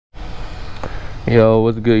Yo,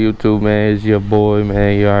 what's good, YouTube, man? It's your boy,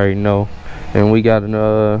 man. You already know. And we got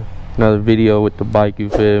another video with the bike, you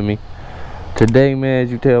feel me? Today, man,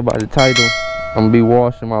 as you tell by the title, I'm gonna be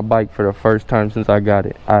washing my bike for the first time since I got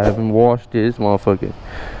it. I haven't washed this motherfucker.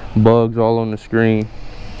 Bugs all on the screen.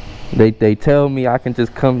 They tell me I can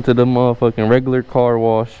just come to the motherfucking regular car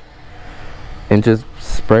wash and just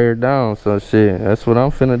spray her down. So shit, that's what I'm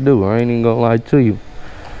finna do. I ain't even gonna lie to you.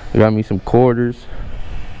 I got me some quarters.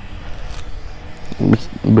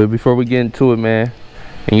 But before we get into it, man,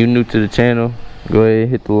 and you new to the channel, go ahead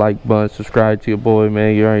and hit the like button, subscribe to your boy,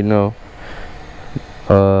 man. You already know.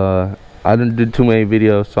 I didn't do too many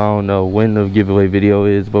videos, so I don't know when the giveaway video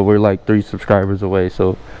is, but we're like 3 subscribers away,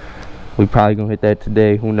 so we probably gonna hit that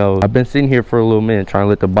today. Who knows? I've been sitting here for a little minute trying to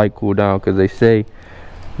let the bike cool down, because they say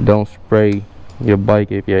don't spray your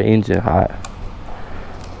bike if your engine hot.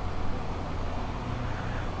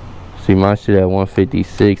 See, my shit at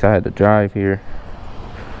 156. I had to drive here.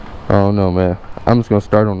 I don't know, man. I'm just gonna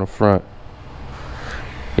start on the front.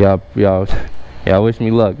 Y'all wish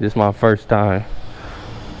me luck. This is my first time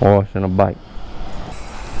washing a bike.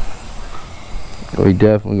 We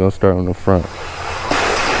definitely gonna start on the front.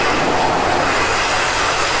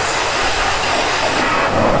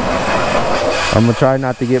 I'm gonna try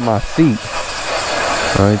not to get my seat.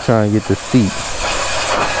 I ain't trying to get the seat.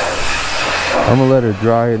 I'm gonna let her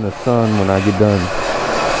dry in the sun when I get done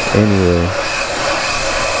anyway.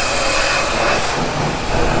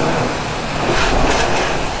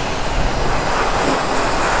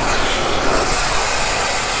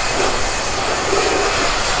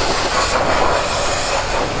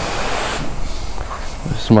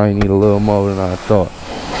 This might need a little more than I thought.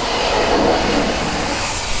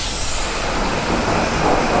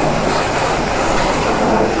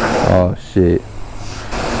 Oh shit.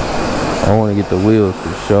 I want to get the wheels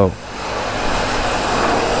for sure.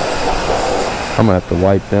 I'm gonna have to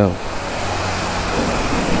wipe them.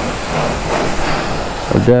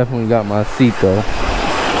 I definitely got my seat though.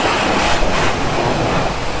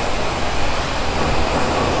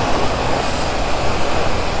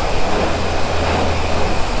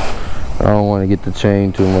 I don't want to get the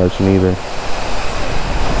chain too much neither.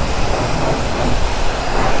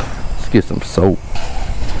 Let's get some soap.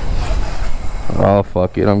 Oh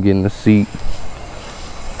fuck it, I'm getting the seat.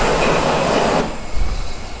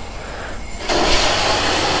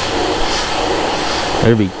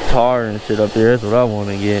 There'll be tar and shit up there, that's what I want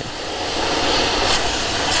to get.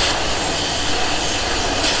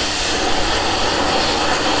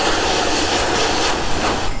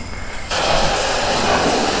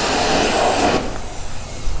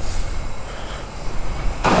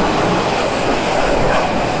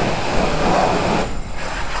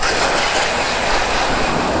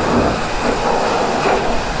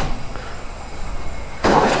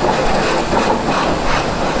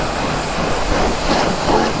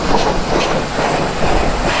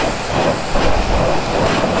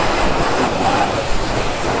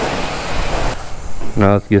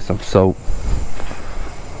 Now let's get some soap.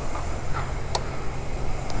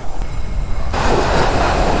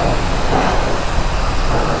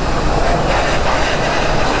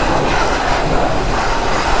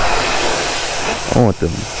 I want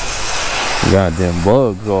them goddamn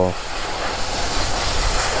bugs off.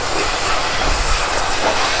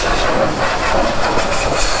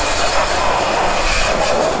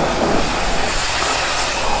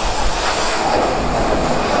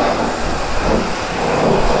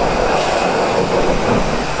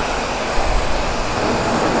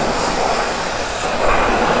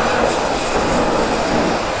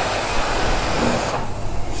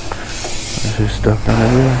 There's stuff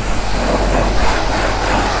down there.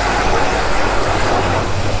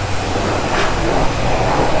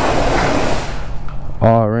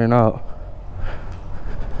 Oh, I ran out.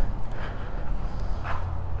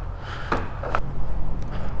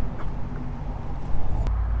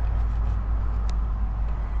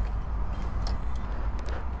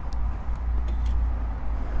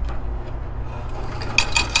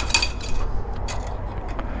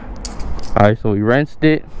 Alright, so we rinsed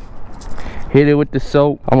it. Hit it with the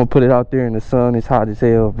soap. I'm gonna put it out there in the sun. It's hot as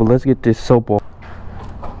hell, but let's get this soap off.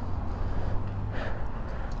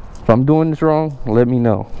 If I'm doing this wrong, let me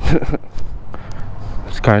know.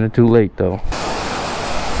 It's kind of too late though.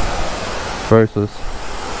 First, let's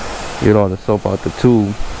get all the soap out the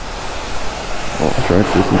tube. Oh, let's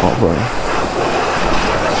rinse this motherfucker.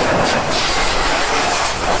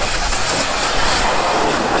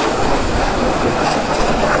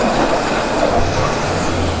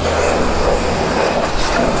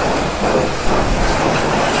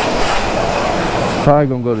 Probably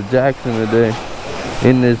gonna go to Jackson today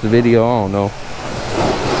in this video, I don't know.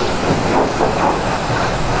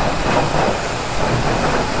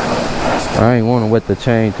 I ain't want to wet the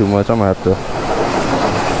chain too much. I'm gonna have to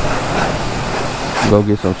go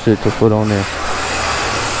get some shit to put on there.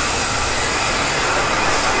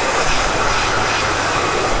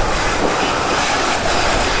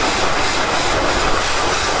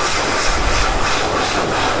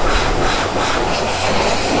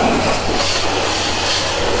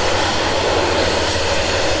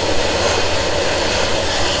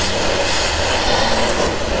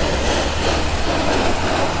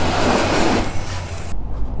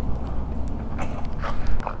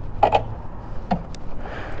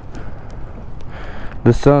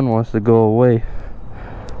 The sun wants to go away,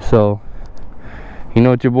 so you know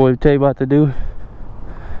what your boy ItzTae about to do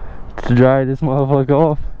to dry this motherfucker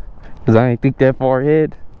off? Cause I ain't think that far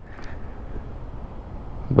ahead,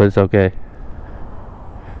 but it's okay,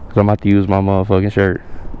 cause I'm about to use my motherfucking shirt.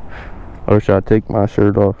 Or should I take my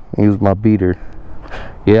shirt off and use my beater?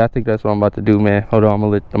 Yeah, I think that's what I'm about to do, man. Hold on, I'm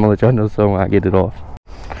gonna let y'all know something when I get it off.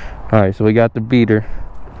 Alright, so we got the beater.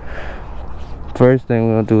 First thing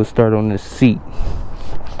we're gonna do is start on this seat,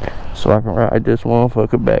 so I can ride this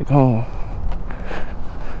motherfucker back home.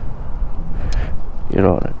 Get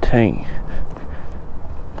on the tank.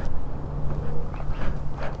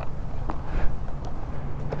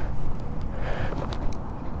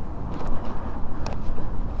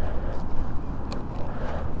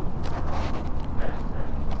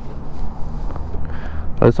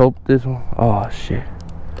 Let's hope this one. Oh shit.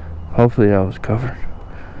 Hopefully that was covered.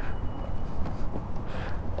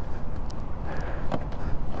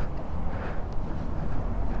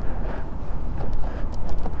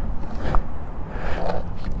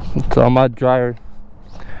 So I'm gonna dry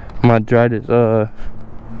this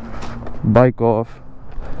bike off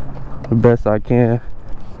the best I can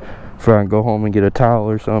before I can go home and get a towel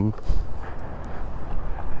or something.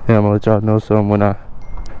 And I'm gonna let y'all know something when I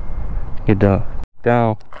get done.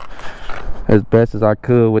 Down as best as I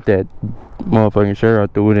could with that motherfucking shirt.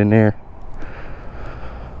 I threw it in there.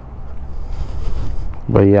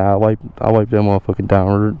 But yeah, I wiped that motherfucker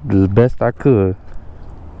down as best I could.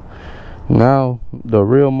 Now the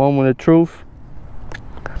real moment of truth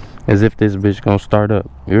is if this bitch gonna start up.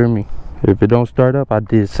 You hear me? If it don't start up, I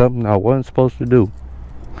did something I wasn't supposed to do.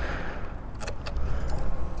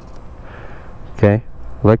 Okay,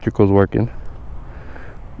 electrical's working.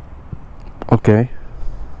 Okay.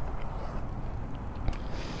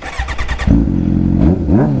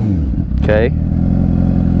 Okay.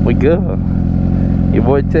 We good. Your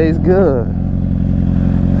boy tastes good.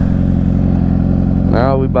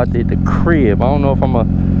 Now we about to hit the crib. I don't know if I'm gonna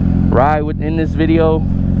ride within this video.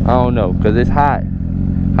 I don't know, cause it's hot.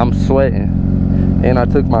 I'm sweating. And I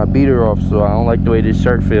took my beater off, so I don't like the way this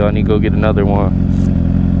shirt feel. I need to go get another one.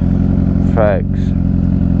 Facts.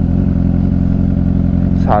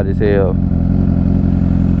 It's hot as hell.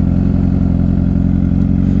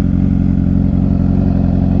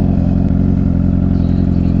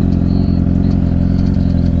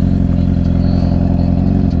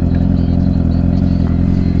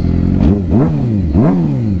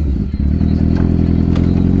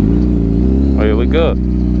 Oh yeah, we good.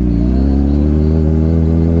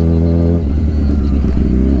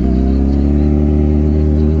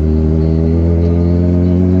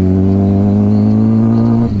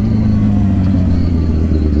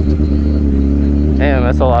 Damn,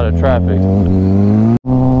 that's a lot of traffic. Yo,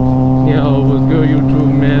 what's good,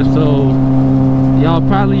 YouTube, man? So y'all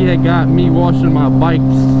probably had got me washing my bikes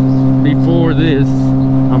before this.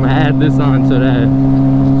 I'm gonna add this on to that.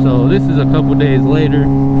 So this is a couple days later.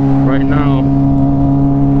 Right now,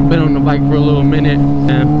 I've been on the bike for a little minute,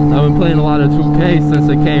 and I've been playing a lot of 2K since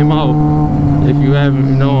it came out. If you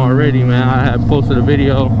haven't known already, man, I have posted a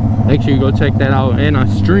video. Make sure you go check that out. And I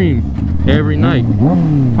stream every night.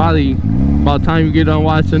 Probably by the time you get done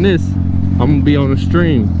watching this, I'm gonna be on the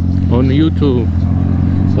stream on the YouTube.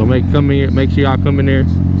 So make sure y'all come in there,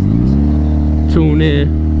 tune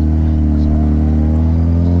in.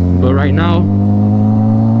 But right now,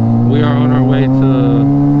 we are on our way to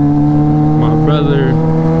my brother.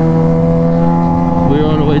 We're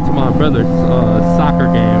on the way to my brother's soccer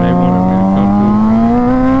game. They wanted me to come to.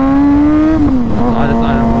 So I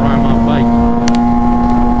decided to ride my bike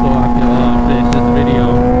so I can finish this video.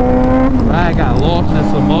 I got lost in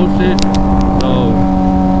some more shit, so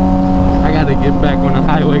I got to get back on the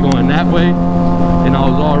highway going that way. And I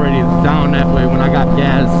was already down that way when I got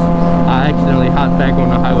gas. I accidentally hopped back on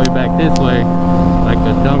the highway back this way like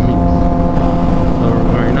a dummy. So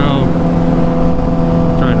right now,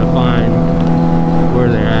 I'm trying to find where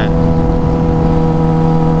they're at.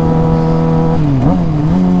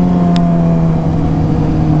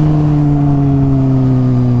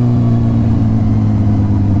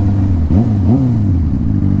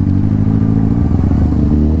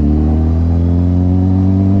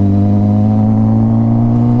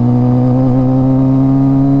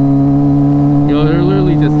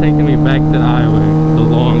 taking me back to the highway, the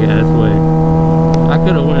long ass way. I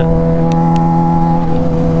could have went.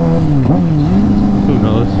 Who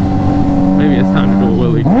knows? Maybe it's time to do a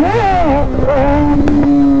wheelie.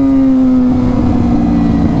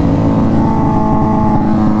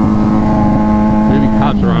 Maybe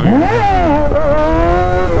cops around here.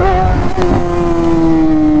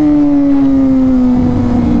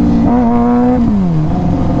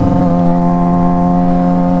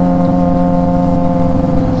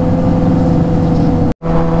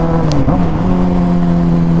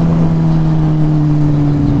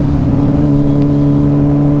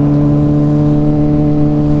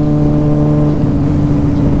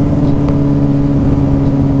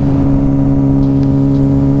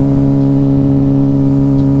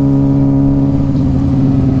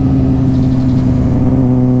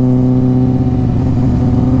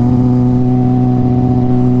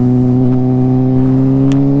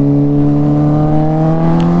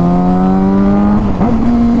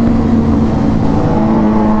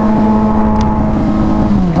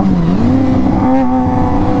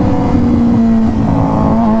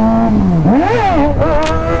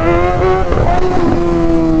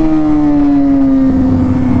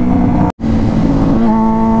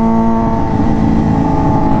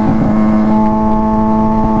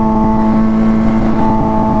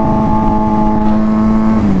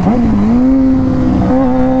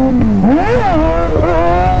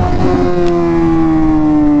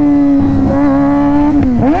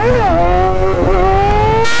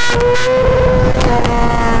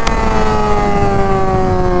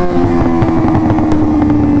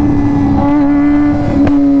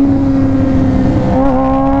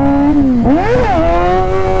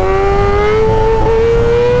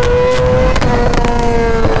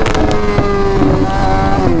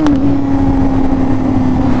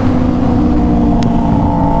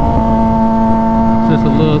 Just a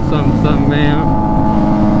little something, something,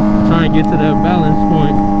 man. Trying to get to that balance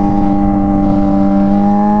point.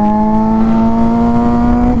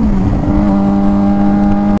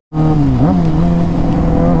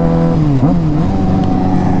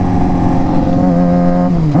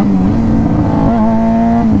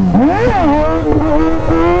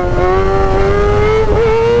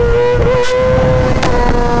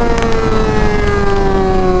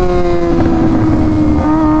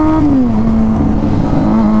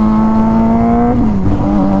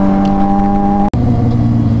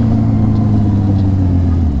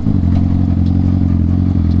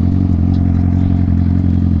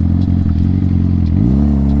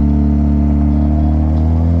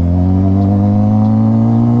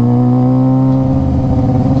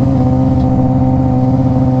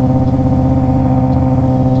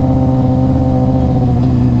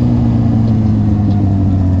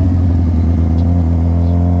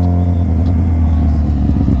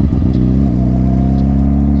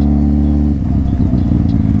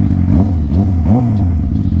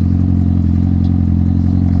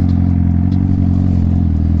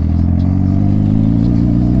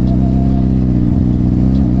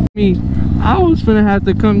 I was finna have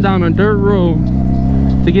to come down a dirt road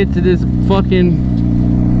to get to this fucking...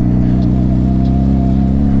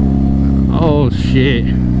 Oh shit.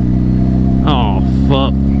 Oh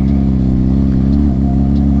fuck.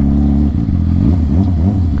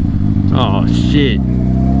 Oh shit.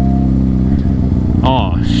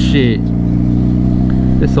 Oh shit.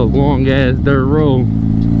 It's a long ass dirt road.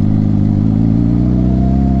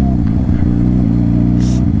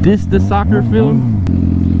 This the soccer field?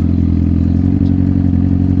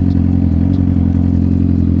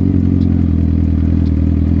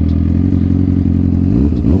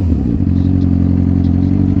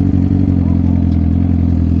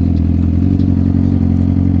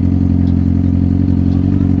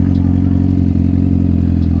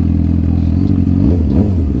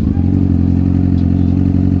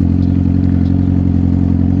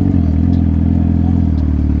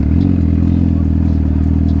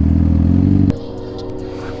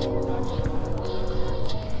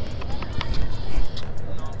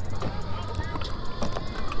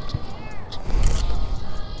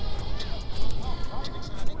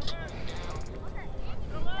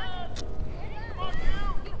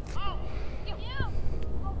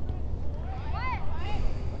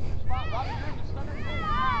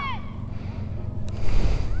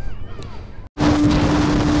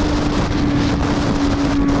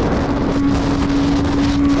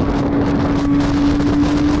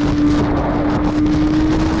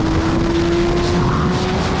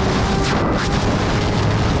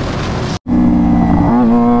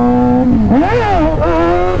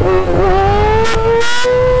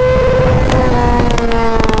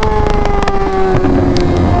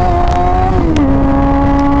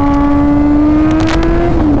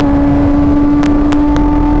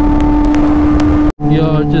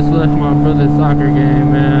 left my brother's soccer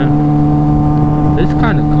game, man. It's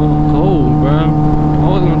kind of cold, bro. I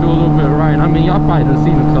was gonna do a little bit of riding. I mean, y'all probably done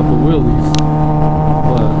seen a couple wheelies,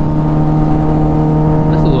 but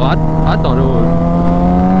that's a little. I thought it was.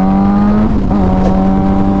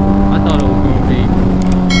 I thought it was gonna be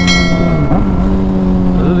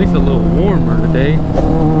at least a little warmer today.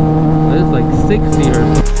 It's like 60 or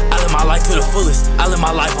something. I live my life to the fullest. I live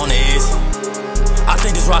my life on the edge. I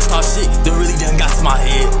think this rockstar shit that really done got to my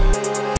head.